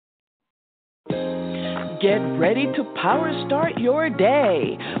Get ready to power start your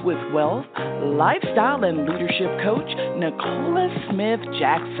day with wealth, lifestyle, and leadership coach Nicola Smith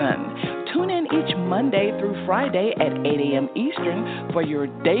Jackson. Tune in each Monday through Friday at 8 a.m. Eastern for your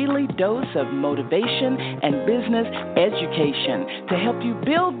daily dose of motivation and business education to help you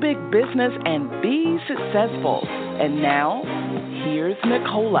build big business and be successful. And now, here's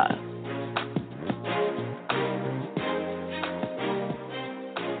Nicola.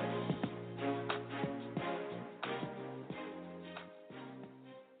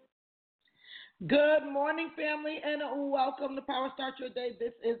 Good morning, family, and welcome to Power Start Your Day.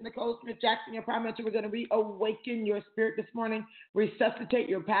 This is Nicole Smith Jackson, your prime mentor. We're going to reawaken your spirit this morning, resuscitate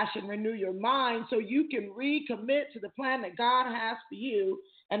your passion, renew your mind so you can recommit to the plan that God has for you,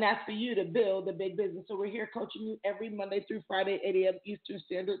 and that's for you to build a big business. So we're here coaching you every Monday through Friday, 8 a.m. Eastern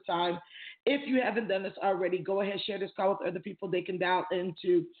Standard Time. If you haven't done this already, go ahead, share this call with other people. They can dial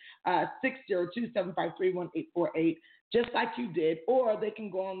into 602-753-1848. Just like you did, or they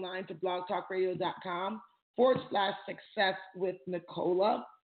can go online to blogtalkradio.com/success with Nicola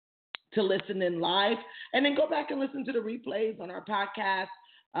to listen in live, and then go back and listen to the replays on our podcast.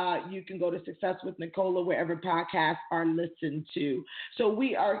 You can go to Success with Nicola wherever podcasts are listened to. So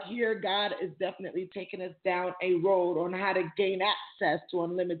we are here. God is definitely taking us down a road on how to gain access to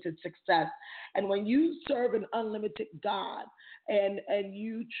unlimited success. And when you serve an unlimited God and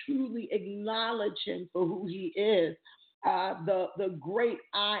you truly acknowledge him for who he is, the great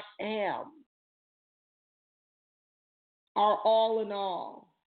I am, our all in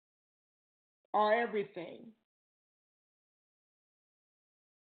all, our everything.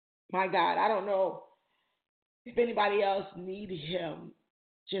 My God, I don't know if anybody else need him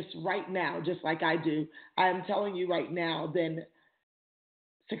just right now, just like I do. I am telling you right now, then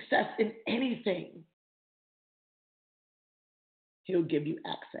success in anything, he'll give you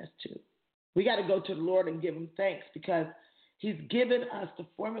access to. We got to go to the Lord and give him thanks because he's given us the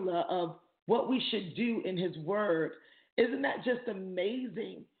formula of what we should do in his word. Isn't that just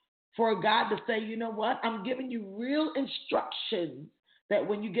amazing for God to say, you know what? I'm giving you real instructions that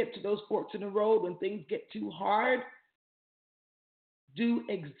when you get to those forks in the road, when things get too hard, do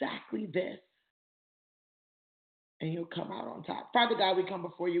exactly this. And you'll come out on top. Father God, we come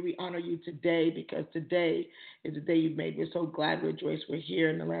before you. We honor you today because today is the day you've made. We're so glad, rejoice. We're here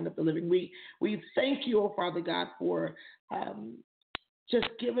in the land of the living. We thank you, oh Father God, for just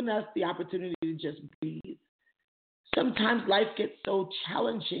giving us the opportunity to just breathe. Sometimes life gets so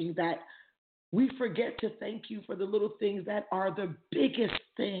challenging that we forget to thank you for the little things that are the biggest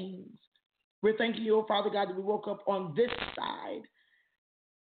things. We're thanking you, oh Father God, that we woke up on this side.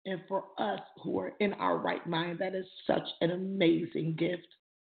 And for us who are in our right mind, that is such an amazing gift.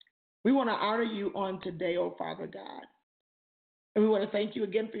 We want to honor you on today, oh Father God. And we want to thank you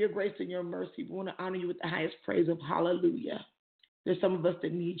again for your grace and your mercy. We want to honor you with the highest praise of hallelujah. There's some of us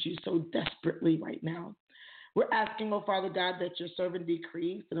that need you so desperately right now. We're asking, oh Father God, that your servant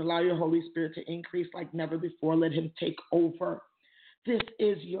decrease and allow your Holy Spirit to increase like never before. Let him take over. This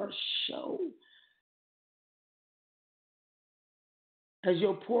is your show. As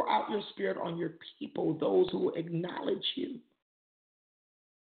you'll pour out your spirit on your people, those who will acknowledge you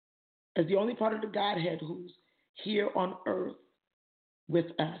as the only part of the Godhead who's here on earth with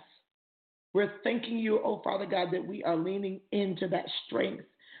us. We're thanking you, oh Father God, that we are leaning into that strength.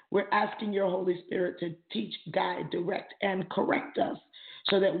 We're asking your Holy Spirit to teach, guide, direct, and correct us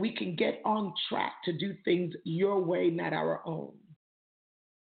so that we can get on track to do things your way, not our own.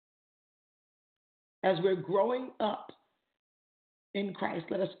 As we're growing up in Christ,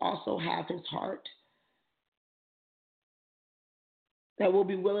 let us also have his heart, that we'll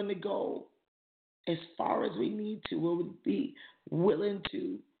be willing to go as far as we need to. We'll be willing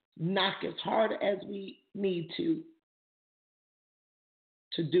to knock as hard as we need to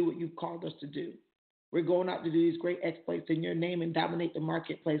do what you've called us to do. We're going out to do these great exploits in your name and dominate the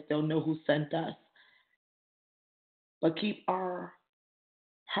marketplace. They'll know who sent us. But keep our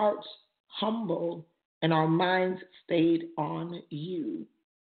hearts humble and our minds stayed on you,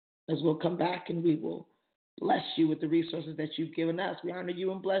 as we'll come back and we will bless you with the resources that you've given us. We honor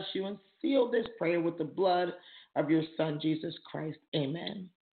you and bless you and seal this prayer with the blood of your Son, Jesus Christ. Amen.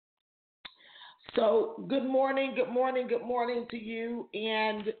 So good morning to you.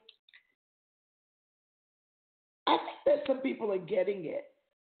 And I think that some people are getting it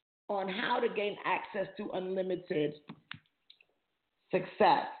on how to gain access to unlimited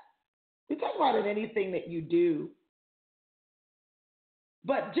success. We talk about it in anything that you do,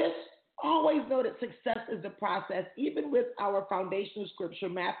 but just always know that success is a process. Even with our foundational scripture,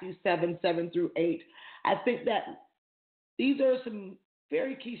 Matthew 7:7-8, I think that these are some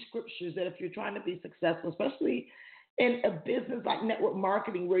very key scriptures that if you're trying to be successful, especially in a business like network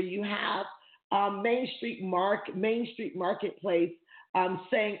marketing where you have Main Street Marketplace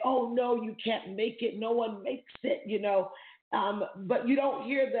saying, oh, no, you can't make it. No one makes it, but you don't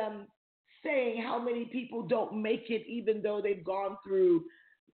hear them saying how many people don't make it even though they've gone through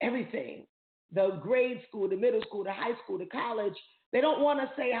everything, the grade school, the middle school, the high school, the college. They don't want to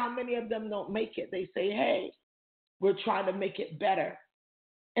say how many of them don't make it. They say, hey, we're trying to make it better.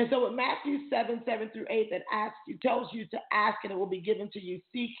 And so with Matthew 7:7-8, that tells you to ask and it will be given to you.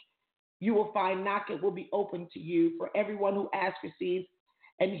 Seek, you will find. Knock, it will be open to you. For everyone who asks receives,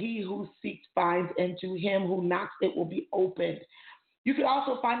 and he who seeks finds, and to him who knocks it will be opened. You can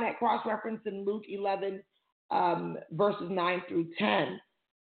also find that cross-reference in Luke 11, verses 9-10.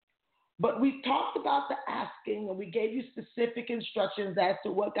 But we talked about the asking, and we gave you specific instructions as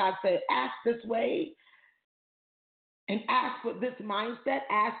to what God said. Ask this way, and ask with this mindset,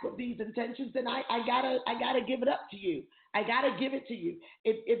 ask with these intentions, and I gotta give it up to you. I gotta give it to you.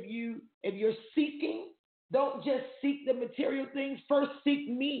 If you're seeking, don't just seek the material things. First, seek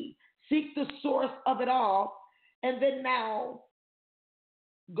me. Seek the source of it all, and then now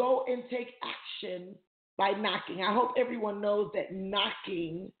go and take action by knocking. I hope everyone knows that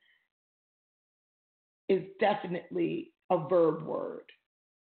knocking is definitely a verb word.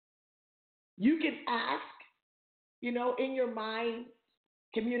 You can ask, in your mind,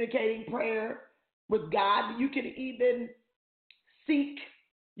 communicating prayer with God. You can even seek.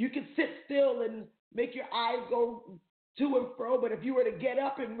 You can sit still and make your eyes go to and fro. But if you were to get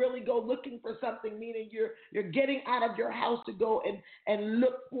up and really go looking for something, meaning you're getting out of your house to go and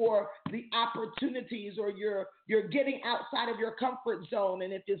look for the opportunities, or you're getting outside of your comfort zone.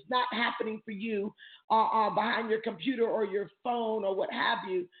 And if it's not happening for you behind your computer or your phone or what have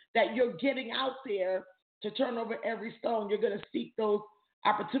you, that you're getting out there to turn over every stone, you're going to seek those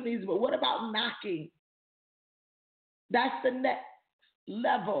opportunities. But what about knocking? That's the next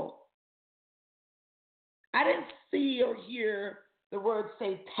level. I didn't see or hear the word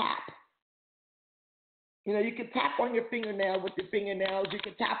say tap. You can tap on your fingernail with your fingernails. You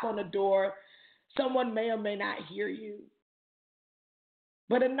can tap on a door. Someone may or may not hear you.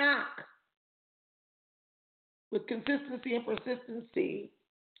 But a knock, with consistency and persistency,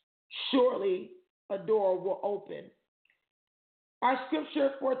 surely a door will open. Our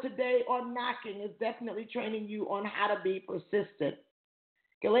scripture for today on knocking is definitely training you on how to be persistent.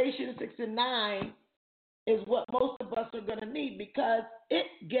 Galatians 6:9 is what most of us are going to need, because it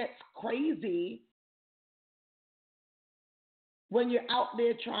gets crazy when you're out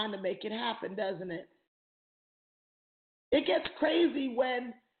there trying to make it happen, doesn't it? It gets crazy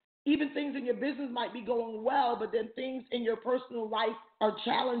when even things in your business might be going well, but then things in your personal life are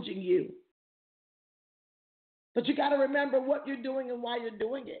challenging you. But you got to remember what you're doing and why you're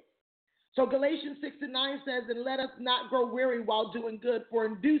doing it. So Galatians 6:9 says, and let us not grow weary while doing good, for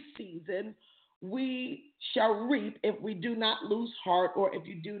in due season we shall reap if we do not lose heart, or if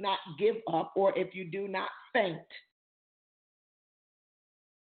you do not give up, or if you do not faint.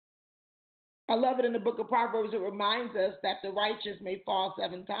 I love it in the book of Proverbs. It reminds us that the righteous may fall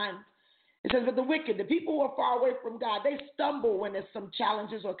 7 times. It says, but the wicked, the people who are far away from God, they stumble when there's some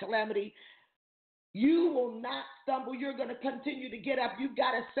challenges or calamity. You will not stumble. You're going to continue to get up. You've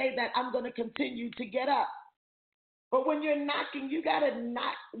got to say that I'm going to continue to get up. But when you're knocking, you got to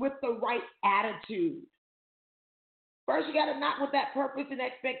knock with the right attitude. First, you got to knock with that purpose and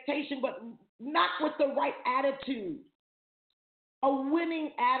expectation, but knock with the right attitude, a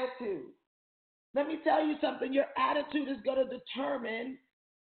winning attitude. Let me tell you something. Your attitude is going to determine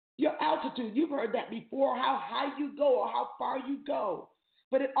your altitude. You've heard that before, how high you go or how far you go.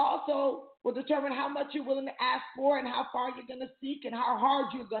 But it also will determine how much you're willing to ask for and how far you're going to seek and how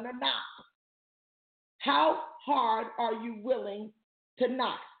hard you're going to knock. How hard are you willing to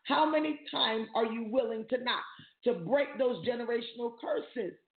knock? How many times are you willing to knock? To break those generational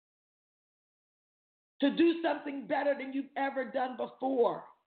curses. To do something better than you've ever done before.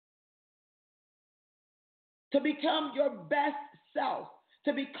 To become your best self.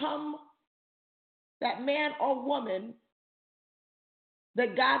 To become that man or woman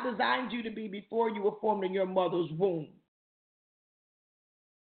that God designed you to be before you were formed in your mother's womb.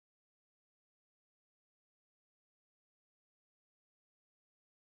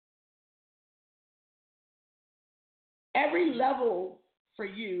 Every level for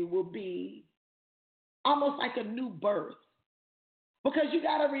you will be almost like a new birth. Because you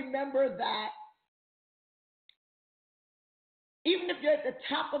got to remember that even if you're at the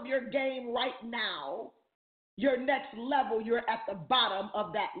top of your game right now, your next level, you're at the bottom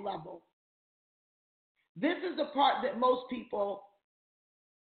of that level. This is the part that most people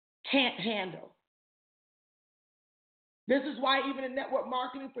can't handle. This is why even in network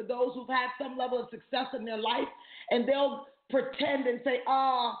marketing, for those who've had some level of success in their life, and they'll pretend and say,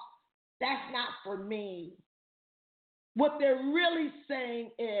 oh, that's not for me. What they're really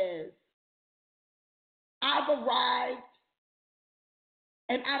saying is, I've arrived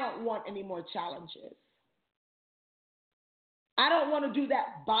and I don't want any more challenges. I don't want to do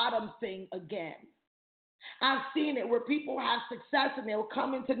that bottom thing again. I've seen it where people have success and they'll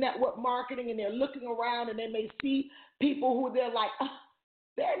come into network marketing and they're looking around and they may see people who they're like, oh,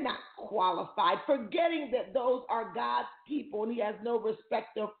 they're not qualified, forgetting that those are God's people and he has no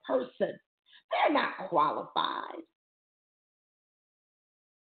respect of person. They're not qualified.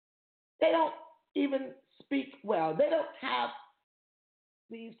 They don't even speak well. They don't have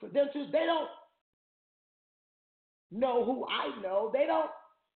these credentials. They don't know who I know. They don't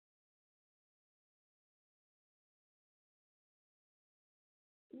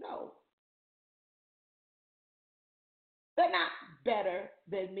know. They're not better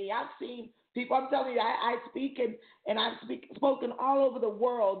than me. I've seen people, I'm telling you, I speak and I've spoken all over the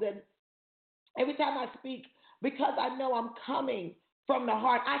world. And every time I speak, because I know I'm coming from the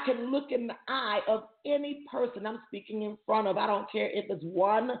heart, I can look in the eye of any person I'm speaking in front of. I don't care if it's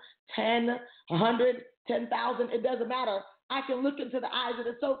 1, 10, 100, 10,000. It doesn't matter. I can look into the eyes. And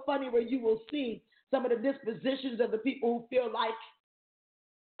it's so funny where you will see some of the dispositions of the people who feel like,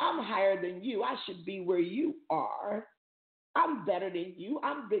 I'm higher than you. I should be where you are. I'm better than you.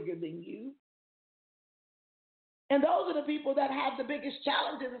 I'm bigger than you. And those are the people that have the biggest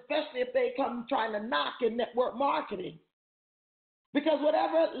challenges, especially if they come trying to knock in network marketing. Because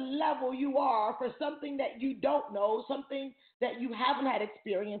whatever level you are for something that you don't know, something that you haven't had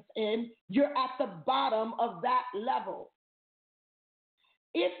experience in, you're at the bottom of that level.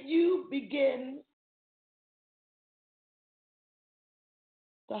 If you begin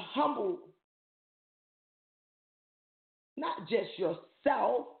to humble not just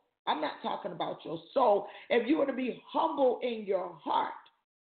yourself, I'm not talking about your soul. If you were to be humble in your heart,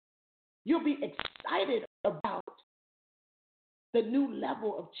 you'll be excited about the new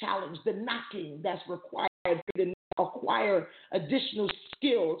level of challenge, the knocking that's required for you to acquire additional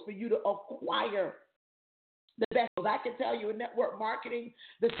skills, for you to acquire the best. I can tell you in network marketing,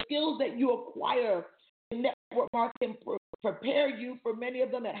 the skills that you acquire in network marketing prepare you for many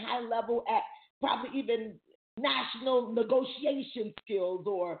of them at high level, at probably even national negotiation skills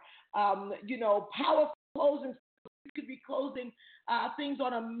or, powerful closing. You could be closing things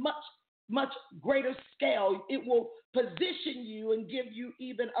on a much greater scale. It will position you and give you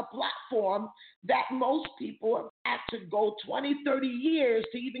even a platform that most people have had to go 20, 30 years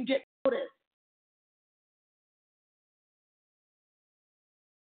to even get noticed.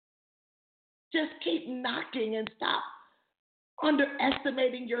 Just keep knocking and stop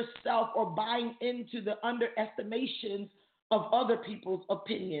underestimating yourself or buying into the underestimations of other people's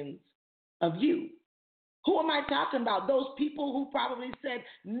opinions of you. Who am I talking about? Those people who probably said,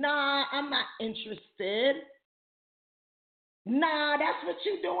 nah, I'm not interested. Nah, that's what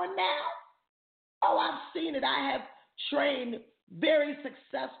you're doing now. Oh, I've seen it. I have trained very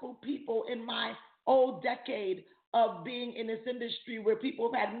successful people in my old decade of being in this industry where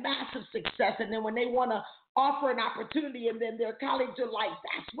people have had massive success, and then when they want to offer an opportunity and then their colleagues are like,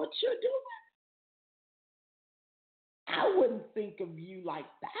 that's what you're doing? I wouldn't think of you like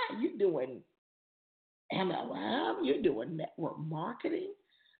that. You're doing MLM, you're doing network marketing.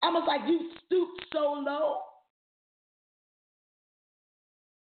 I was like, you stooped so low.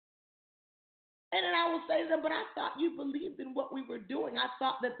 And then I would say to them, but I thought you believed in what we were doing. I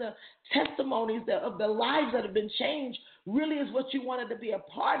thought that the testimonies of the lives that have been changed really is what you wanted to be a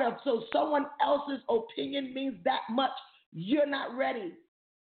part of. So someone else's opinion means that much. You're not ready.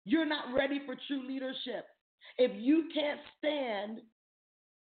 You're not ready for true leadership. If you can't stand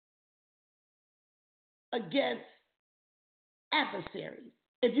against adversaries,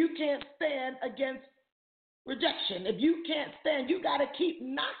 if you can't stand against rejection, if you can't stand, you got to keep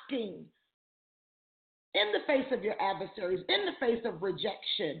knocking in the face of your adversaries, in the face of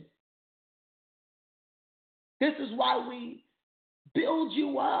rejection. This is why we build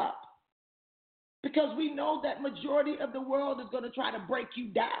you up, because we know that majority of the world is going to try to break you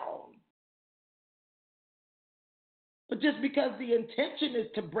down. But just because the intention is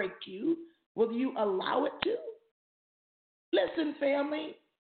to break you, will you allow it to? Listen, family,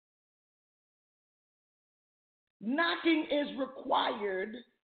 knocking is required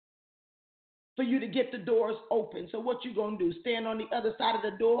for you to get the doors open. So what you going to do? Stand on the other side of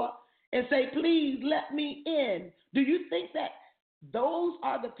the door and say, please let me in. Do you think that those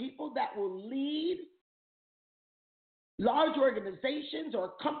are the people that will lead large organizations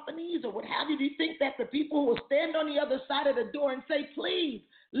or companies or what have you? Do you think that the people who will stand on the other side of the door and say, please,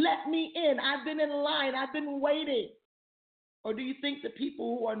 let me in. I've been in line. I've been waiting. Or do you think the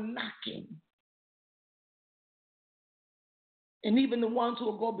people who are knocking, and even the ones who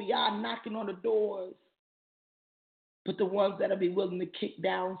will go beyond knocking on the doors, but the ones that will be willing to kick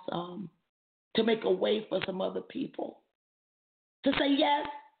down some, to make a way for some other people, to say, yes,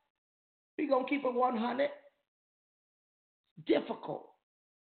 we're going to keep it 100? Difficult.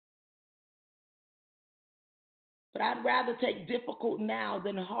 But I'd rather take difficult now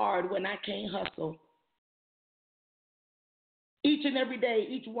than hard when I can't hustle. Each and every day,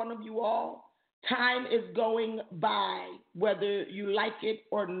 each one of you all, time is going by, whether you like it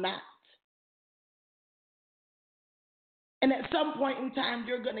or not. And at some point in time,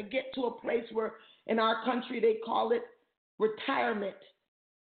 you're going to get to a place where, in our country, they call it retirement,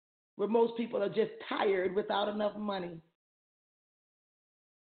 where most people are just tired without enough money.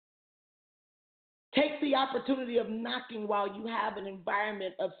 Take the opportunity of knocking while you have an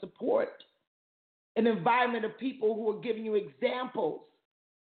environment of support, an environment of people who are giving you examples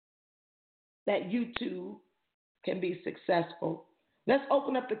that you too can be successful. Let's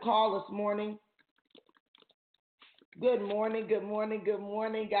open up the call this morning. Good morning, good morning, good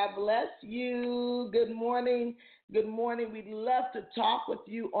morning. God bless you. Good morning, good morning. We'd love to talk with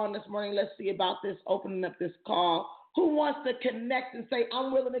you on this morning. Let's see about this, opening up this call. Who wants to connect and say,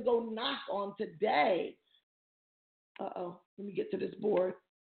 I'm willing to go knock on today? Let me get to this board.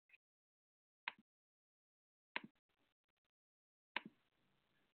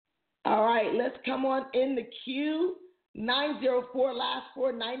 All right, let's come on in the queue. 904, last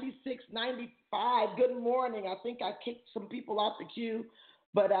four, 9695. Good morning. I think I kicked some people off the queue,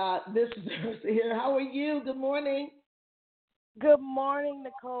 but this is here. How are you? Good morning. Good morning,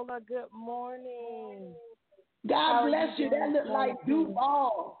 Nicola. Good morning. God bless you. That looks like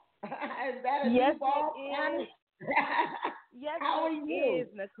Duval. Is that a yes, Duval? It is. Yes, How are you? It is,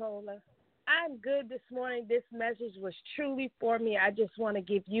 Nicola. I'm good this morning. This message was truly for me. I just want to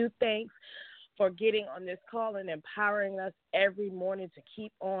give you thanks for getting on this call and empowering us every morning to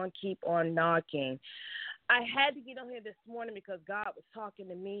keep on knocking. I had to get on here this morning because God was talking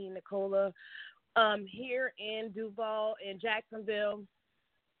to me, Nicola. Here in Duval, in Jacksonville,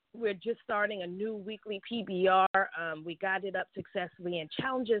 we're just starting a new weekly PBR. We got it up successfully, and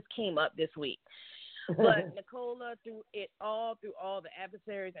challenges came up this week. But, Nicola, through all the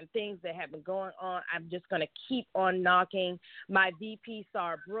adversaries and things that have been going on, I'm just going to keep on knocking. My VP,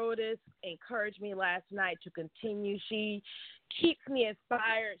 Sarah Brodus, encouraged me last night to continue. She keeps me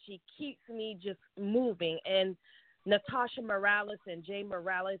inspired. She keeps me just moving. And Natasha Morales and Jay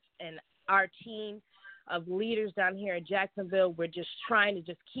Morales and our team of leaders down here in Jacksonville, we're just trying to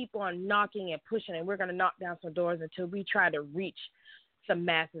just keep on knocking and pushing, and we're going to knock down some doors until we try to reach some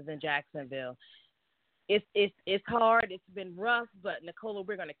masses in Jacksonville. It's hard. It's been rough, but, Nicola,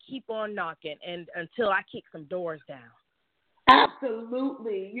 we're going to keep on knocking and until I kick some doors down.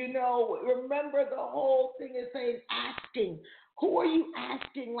 Absolutely. You know, remember the whole thing is saying asking. Who are you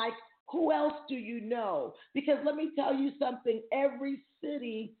asking? Like, who else do you know? Because let me tell you something. Every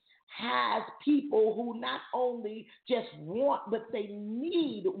city has people who not only just want, but they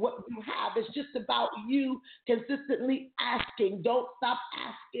need what you have. It's just about you consistently asking. Don't stop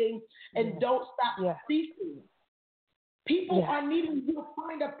asking and don't stop seeking. People are needing you to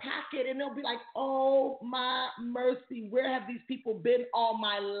find a packet, and they'll be like, oh, my mercy, where have these people been all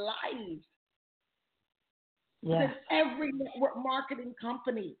my life? There's every network marketing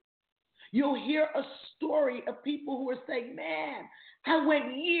company. You'll hear a story of people who are saying, man, I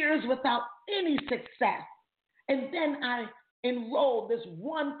went years without any success. And then I enrolled this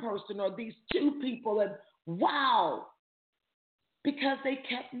one person or these two people, and wow, because they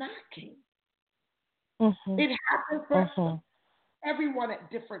kept knocking. Mm-hmm. It happens for everyone at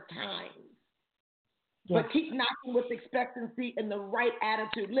different times. Yes. But keep knocking with expectancy and the right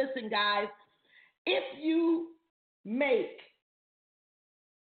attitude. Listen, guys, if you make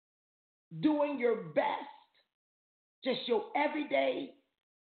doing your best just your everyday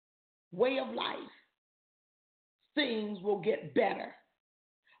way of life, things will get better.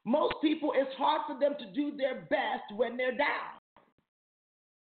 Most people, it's hard for them to do their best when they're down.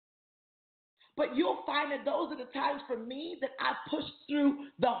 But you'll find that those are the times for me that I push through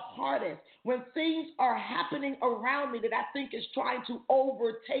the hardest. When things are happening around me that I think is trying to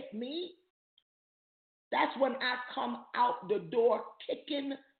overtake me, that's when I come out the door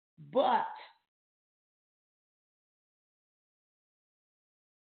kicking butt.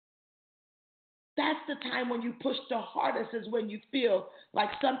 That's the time when you push the hardest, is when you feel like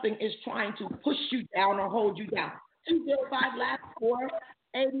something is trying to push you down or hold you down. 205 last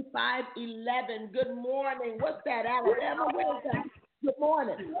 48511. Good morning. What's that, Alabama? Where is that? Good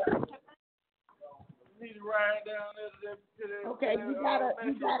morning. Okay, you got a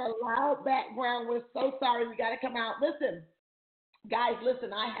loud background. We're so sorry. We got to come out. Listen, guys,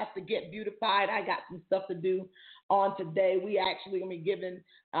 I have to get beautified. I got some stuff to do on today. We actually going to be giving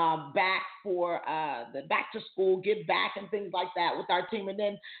back for the back to school, give back and things like that with our team. And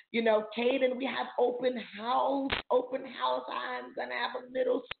then, Caden, we have open house. I'm going to have a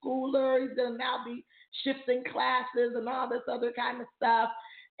middle schooler. He's going to now be shifting classes and all this other kind of stuff.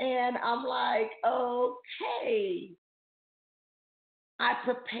 And I'm like, okay. I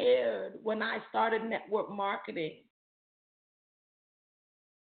prepared when I started network marketing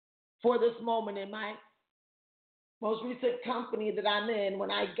for this moment in my most recent company that I'm in.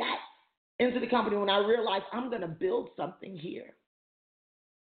 When I got into the company, when I realized I'm going to build something here,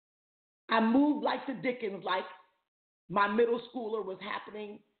 I moved like the Dickens, like my middle schooler was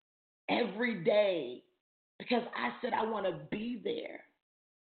happening every day because I said I want to be there.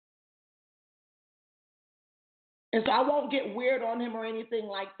 And so I won't get weird on him or anything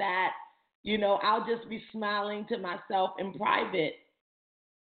like that. I'll just be smiling to myself in private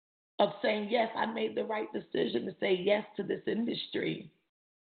of saying, yes, I made the right decision to say yes to this industry.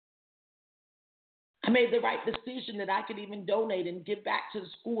 I made the right decision that I could even donate and give back to the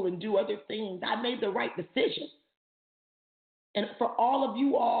school and do other things. I made the right decision. And for all of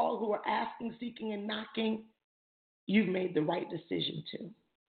you all who are asking, seeking, and knocking, you've made the right decision too.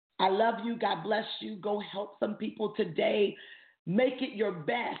 I love you. God bless you. Go help some people today. Make it your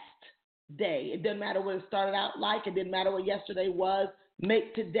best day. It doesn't matter what it started out like. It didn't matter what yesterday was.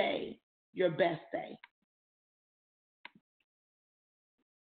 Make today your best day.